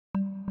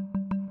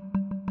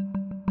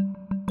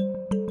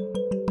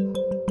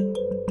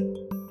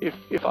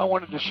if I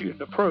wanted to shoot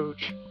an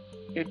approach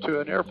into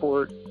an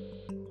airport,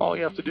 all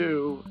you have to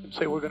do and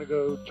say we're going to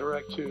go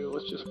direct to,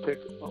 let's just pick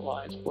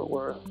Alliance Fort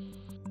Worth.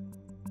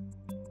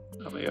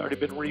 I mean, already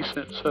been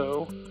recent,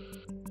 so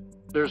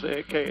there's the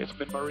AK. It's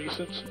been my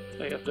recents.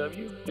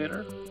 AFW,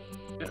 enter.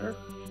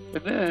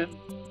 And then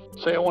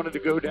say I wanted to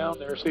go down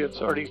there. See, it's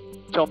already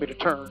telling me to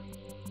turn,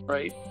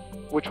 right?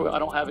 Which way I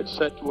don't have it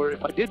set to where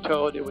if I did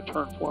tell it, it would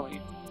turn for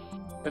me.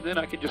 And then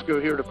I can just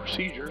go here to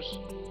procedures,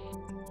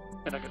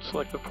 and I can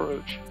select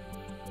approach,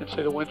 and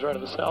say the wind's right to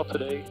the south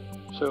today.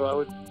 So I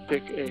would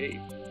pick a,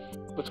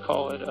 let's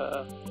call it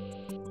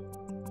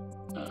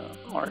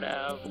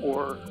RNAV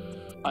or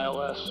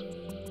ILS,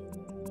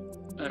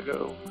 and I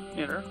go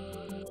enter,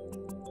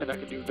 and I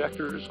can do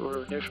vectors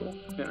or initial,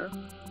 enter,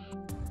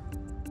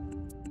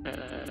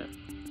 and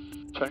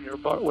turn your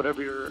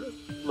whatever your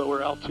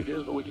lower altitude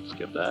is, but we can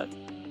skip that,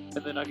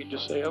 and then I can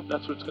just say, oh,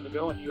 that's what it's going to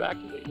go, and you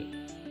activate it,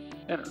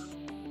 enter.